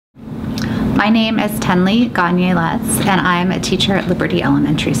My name is Tenley Gagner-Lutz, and I'm a teacher at Liberty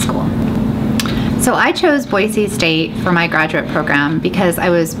Elementary School. So I chose Boise State for my graduate program because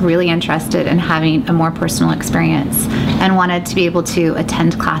I was really interested in having a more personal experience and wanted to be able to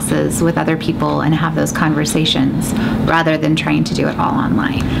attend classes with other people and have those conversations rather than trying to do it all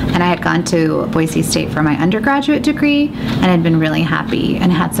online. And I had gone to Boise State for my undergraduate degree and had been really happy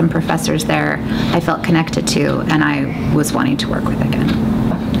and had some professors there I felt connected to and I was wanting to work with again.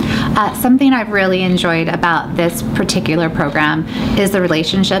 Something I've really enjoyed about this particular program is the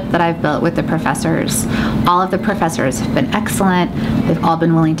relationship that I've built with the professors. All of the professors have been excellent. They've all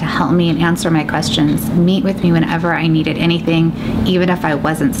been willing to help me and answer my questions, meet with me whenever I needed anything, even if I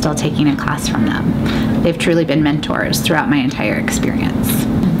wasn't still taking a class from them. They've truly been mentors throughout my entire experience.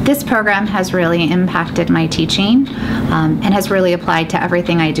 This program has really impacted my teaching and has really applied to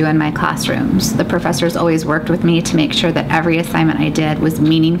everything I do in my classrooms. The professors always worked with me to make sure that every assignment I did was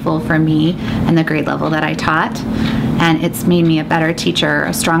meaningful for me and the grade level that I taught. And it's made me a better teacher,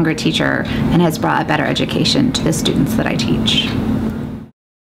 a stronger teacher, and has brought a better education to the students that I teach.